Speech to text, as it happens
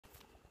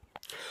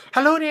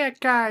Hello there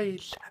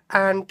guys,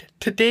 and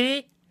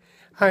today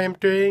I am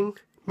doing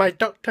my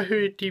Doctor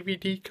Who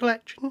DVD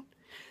collection,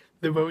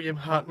 the William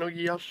Hartnell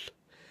years.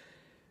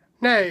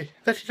 Now,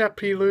 this is a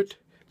prelude.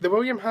 The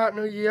William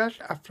Hartnell years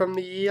are from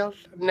the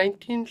years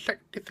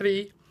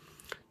 1963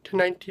 to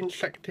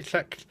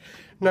 1966.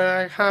 Now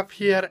I have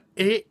here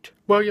 8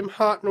 William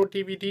Hartnell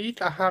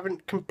DVDs. I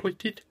haven't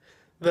completed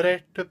the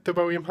rest of the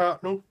William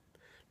Hartnell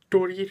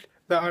stories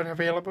that are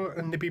available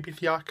in the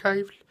BBC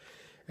archives.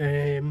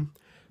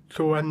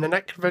 So in the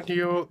next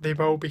video they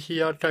will be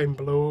here down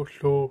below,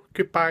 so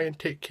goodbye and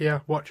take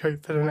care. Watch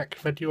out for the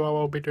next video I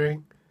will be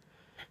doing.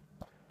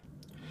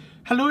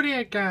 Hello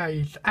there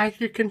guys, as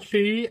you can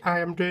see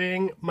I am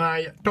doing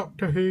my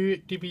Doctor Who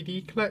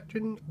DVD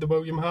collection, the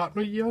William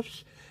Hartnell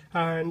years,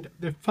 and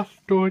the first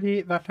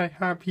story that I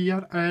have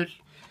here is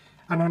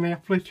An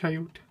Unearthly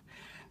Child.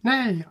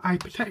 Now I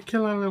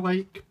particularly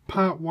like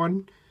part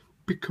 1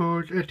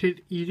 because it is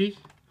eerie,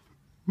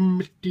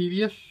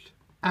 mysterious,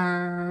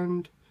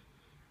 and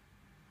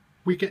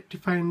we get to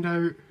find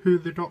out who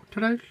the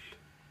Doctor is,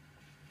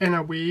 in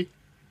a way.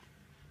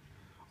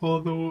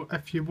 Although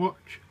if you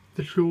watch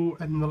the show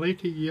in the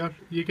later years,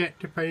 you get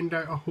to find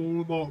out a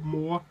whole lot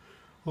more,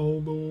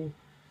 although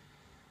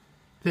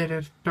there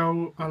is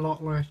still a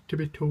lot less to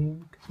be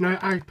told. Now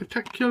I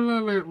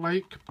particularly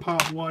like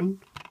part 1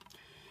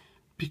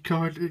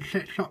 because it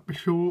sets up the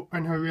show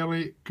in a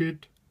really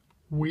good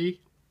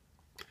way.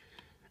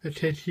 It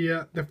says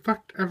here, the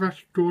first ever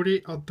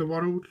story of the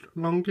world's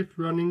longest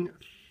running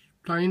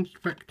science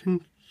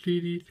fiction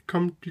series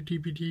comes to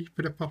DVD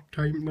for the first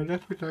time. Now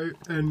this was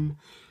out in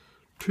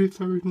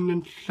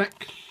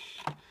 2006.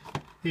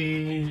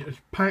 It's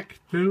packed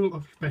full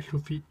of special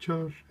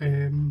features.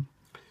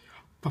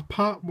 For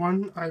part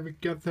 1 I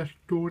would give this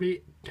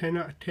story 10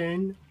 out of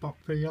 10, but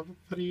for the other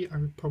 3 I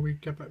would probably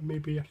give it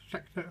maybe a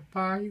 6 out of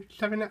 5,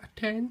 7 out of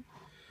 10.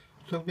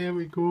 So there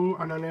we go,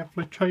 An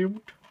Unearthly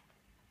Child.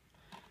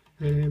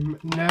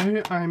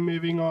 Now I'm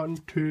moving on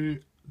to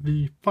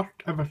the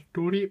first ever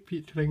story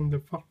featuring the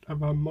first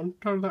ever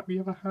monster that we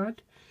ever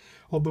had.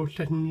 Although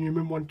Sidney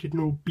Newman wanted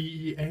no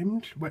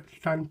BEMs, which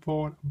stand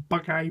for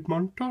Bug-Eyed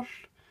Monsters,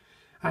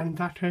 and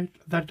that is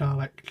the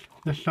Daleks,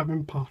 the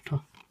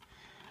 7-parter.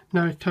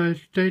 Now it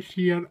says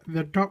here,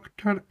 the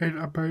Doctor is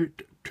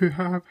about to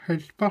have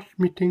his first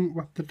meeting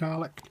with the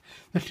Daleks.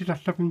 This is a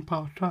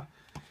 7-parter.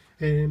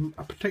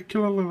 I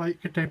particularly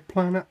like the Dead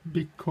Planet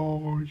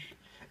because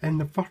in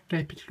the first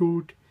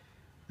episode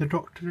the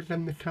Doctor is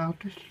in the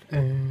TARDIS,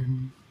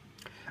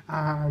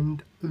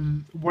 and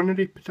one of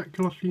the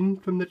particular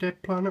scenes from the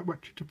Dead Planet,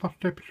 which is the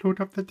first episode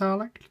of the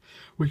Daleks,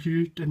 was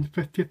used in the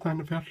 50th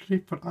anniversary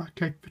for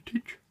archive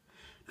footage,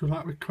 so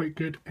that was quite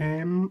good.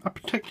 I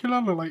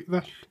particularly like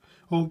this,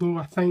 although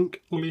I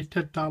think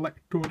later Dalek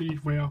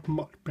stories were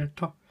much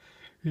better.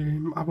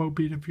 I will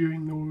be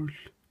reviewing those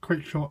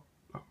quite short,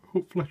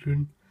 hopefully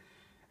soon.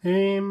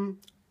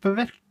 For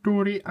this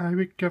story I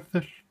would give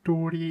this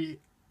story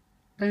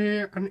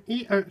an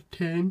 8 out of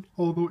 10,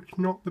 although it's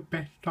not the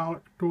best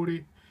Dalek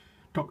story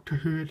Doctor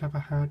Who has ever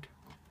had.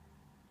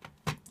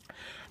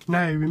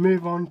 Now we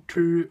move on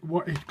to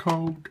what is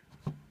called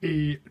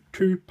a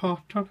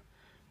 2-parter,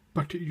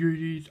 but it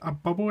uses a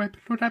bubble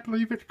episode, I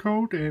believe it's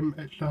called.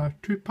 It's a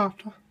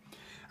 2-parter,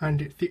 and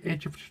it's The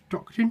Edge of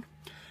Destruction.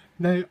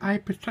 Now I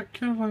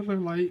particularly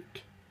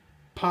like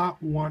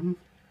part 1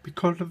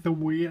 because of the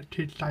way it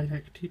is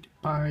directed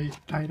by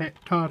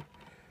director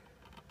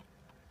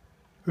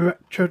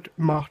Richard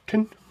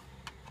Martin.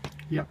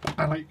 Yep,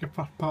 I like the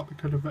first part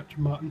because of Richard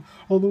Martin.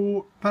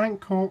 Although Frank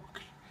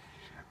Cox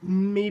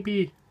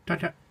maybe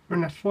did it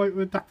in a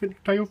slightly different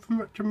style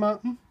from Richard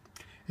Martin.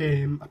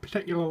 I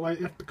particularly like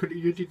this because it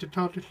uses the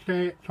TARDIS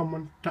set,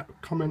 someone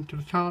come into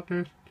the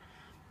TARDIS,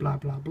 blah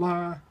blah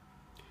blah.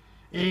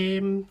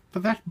 For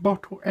this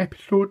bottle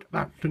episode,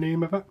 that's the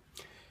name of it,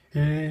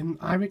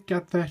 I would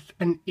give this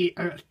an 8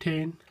 out of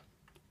 10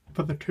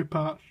 for the 2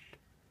 parts.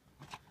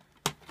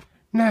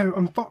 Now,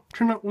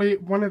 unfortunately,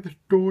 one of the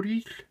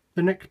stories,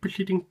 the next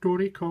preceding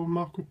story called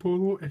Marco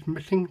Polo, is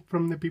missing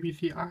from the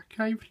BBC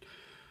archives,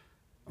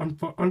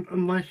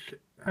 unless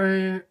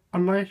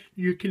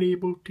you can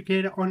able to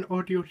get it on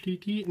audio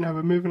CD. Now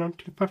we're moving on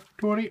to the first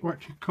story,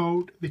 which is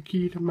called The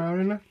Key to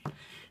Marinus.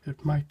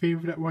 It's my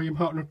favourite William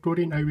Hartnell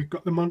story. Now we've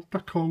got the monster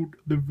called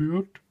the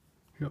Void.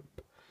 Yep.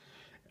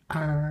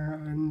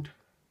 And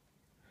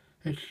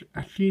it's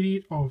a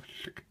series of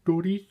 6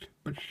 stories,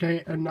 but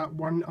set in that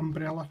one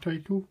umbrella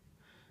title.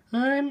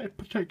 It's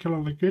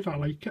particularly good, I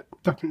like it.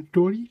 Different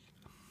stories.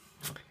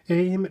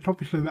 It's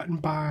obviously written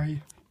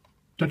by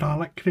the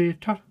Dalek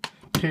creator,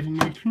 Terry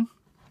Nation.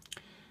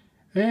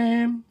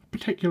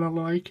 Particularly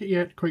like it, yeah,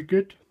 it's quite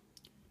good.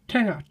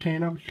 10 out of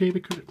 10 I would say,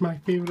 because it's my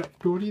favourite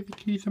story, The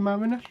Keys of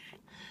Marinus.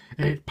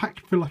 It's packed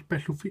full of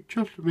special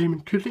features.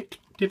 Raymond Kuzik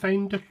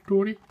designed this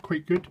story,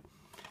 quite good.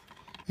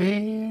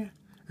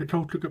 It's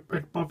also got,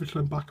 it's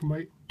obviously in black and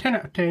white. 10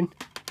 out of 10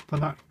 for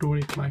that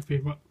story, it's my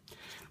favourite.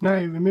 Now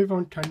we move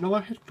on to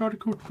another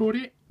historical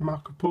story.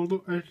 Marco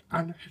Polo is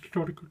an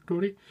historical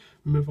story.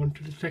 We move on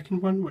to the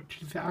second one, which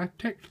is the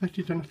Aztecs. This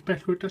is in a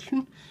special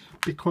edition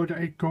because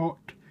it got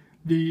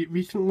the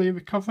recently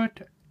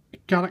recovered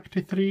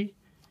Galaxy 3,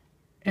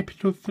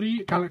 Episode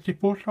 3, Galaxy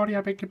 4, sorry,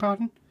 I beg your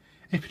pardon.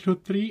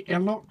 Episode 3,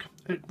 Airlock,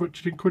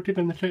 which is included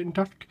in the second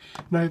disc.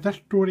 Now this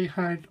story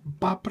has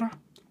Barbara,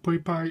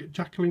 played by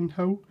Jacqueline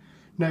Hill.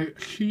 Now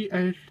she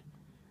is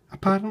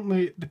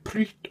apparently the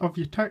priest of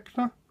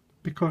Yetaxa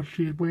because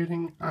she's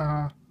wearing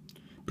a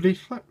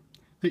bracelet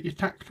that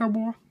Yetaxa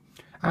wore.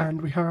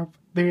 And we have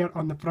there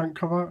on the front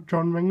cover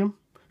John Ringham,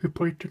 who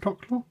played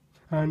Toclo,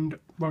 and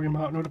William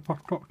Hartnell, the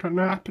first Doctor.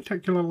 Now I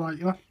particularly like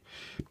this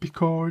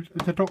because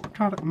the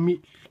Doctor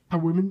meets a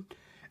woman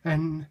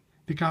in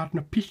the Garden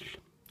of Peace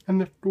in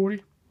the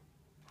story,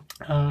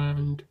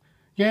 and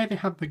yeah, they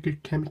have the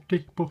good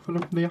chemistry, both of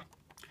them there.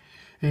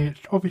 It's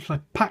obviously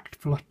packed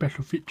full of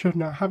special features.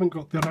 Now I haven't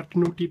got the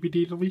original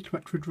DVD release,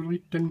 which was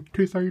released in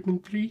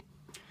 2003.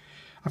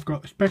 I've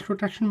got the special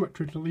edition, which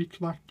was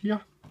released last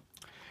year.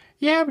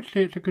 Yeah, I would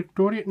say it's a good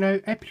story. Now,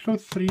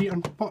 episode 3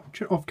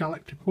 of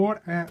Galaxy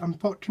 4,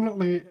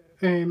 unfortunately,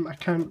 I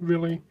can't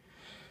really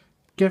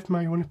give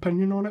my own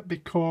opinion on it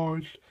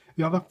because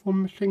the other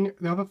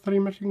three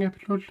missing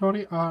episodes,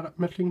 are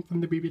missing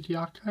from the BBC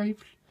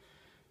archives.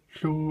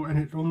 So, and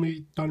it's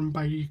only done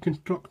by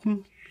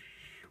reconstruction.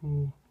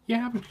 So,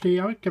 yeah, I would say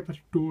I would give a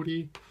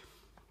story,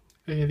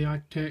 the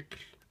Aztecs,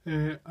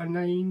 a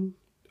 9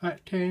 out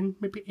of 10,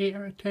 maybe 8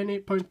 out of 10,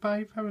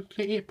 8.5. I would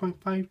say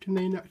 8.5 to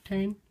 9 out of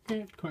 10. Yeah,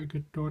 it's quite a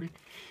good story.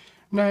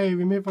 Now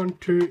we move on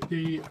to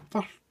the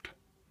first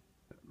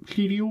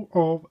serial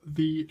of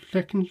the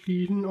second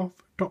season of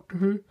Doctor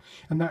Who,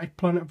 and that is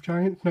Planet of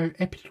Giants. Now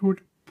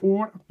episode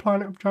 4 of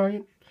Planet of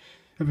Giants,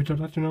 it was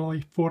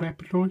originally 4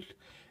 episodes.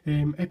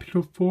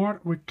 Episode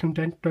 4 was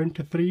condensed down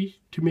to 3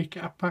 to make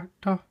it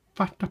a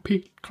faster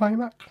paced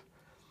climax.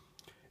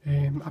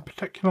 I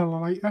particularly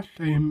like this.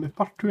 The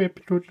first 2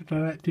 episodes are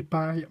directed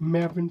by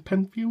Mervyn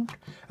Pinfield,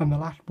 and the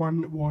last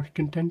one was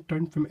condensed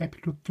down from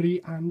episode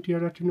 3 and the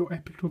original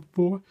episode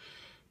 4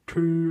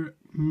 to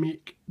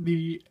make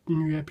the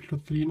new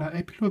episode 3. Now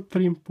episode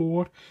 3 and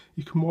 4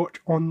 you can watch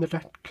on the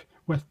disc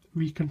with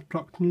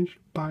reconstructions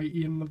by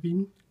Ian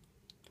Levine.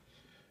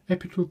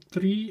 Episode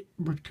 3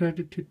 was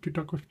credited to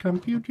Douglas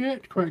Camfield. Yeah,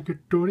 it's quite a good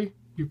story.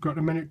 You've got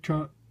a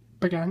miniature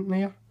Big Ant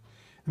there,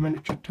 the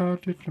miniature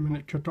TARDIS, the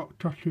miniature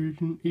Doctor,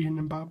 Susan, Ian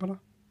and Barbara.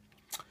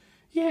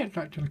 Yeah, it's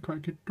actually quite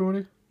a good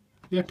story.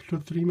 The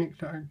episode 3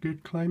 makes it a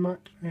good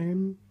climax.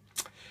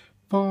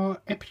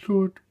 For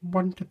episode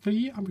 1 to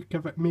 3, I would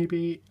give it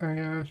maybe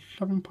a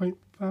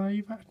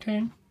 7.5 out of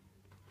 10.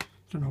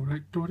 It's an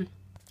alright story.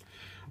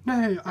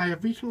 Now, I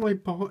have recently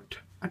bought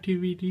a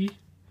DVD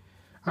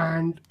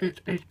and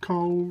it is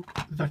called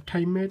The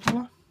Time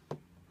Meddler.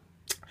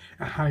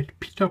 It has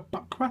Peter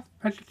Buckworth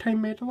as the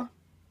Time Meddler.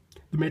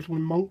 The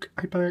Meddling Monk,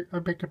 I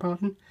beg your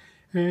pardon.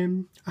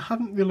 I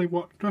haven't really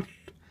watched this,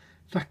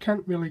 so I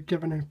can't really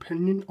give an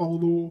opinion,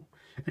 although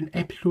in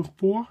episode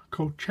 4,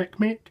 called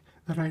Checkmate,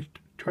 there is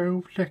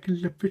 12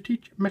 seconds of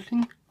footage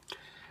missing,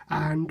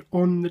 and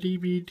on the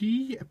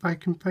DVD, if I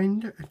can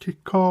find it, it is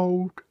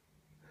called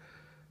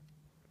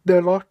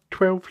The Lost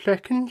 12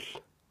 Seconds.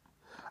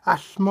 A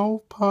small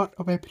part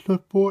of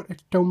episode 4 is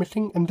still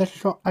missing, and this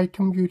short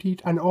item uses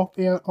an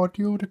off-air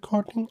audio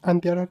recording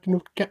and the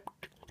original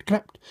script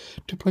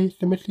to place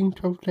the missing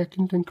 12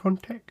 seconds in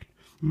context.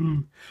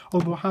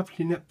 Although I have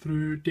seen it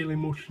through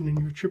Dailymotion and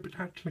YouTube, it's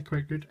actually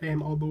quite good,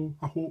 although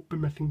I hope the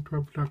missing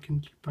 12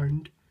 seconds is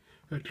found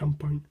at some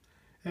point.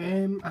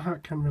 I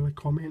can't really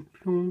comment,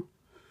 so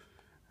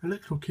it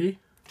looks okay.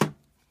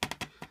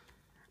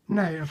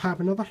 Now I have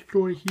another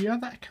story here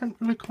that I can't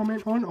really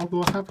comment on,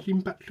 although I have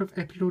seen bits of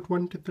episode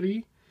 1 to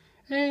 3,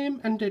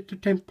 and it's the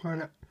 10th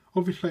planet.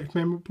 Obviously it's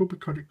memorable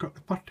because it got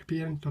the first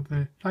appearance of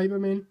the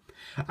Cybermen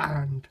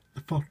and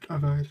the first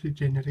of the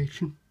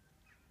generation.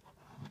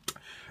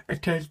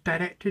 It is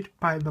directed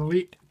by the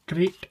late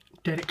great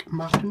Derek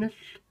Martinez.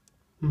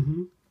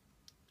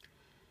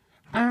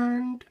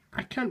 And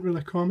I can't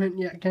really comment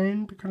yet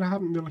again because I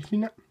haven't really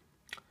seen it.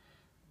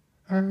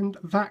 And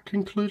that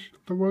concludes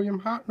the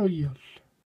William Hartnell years.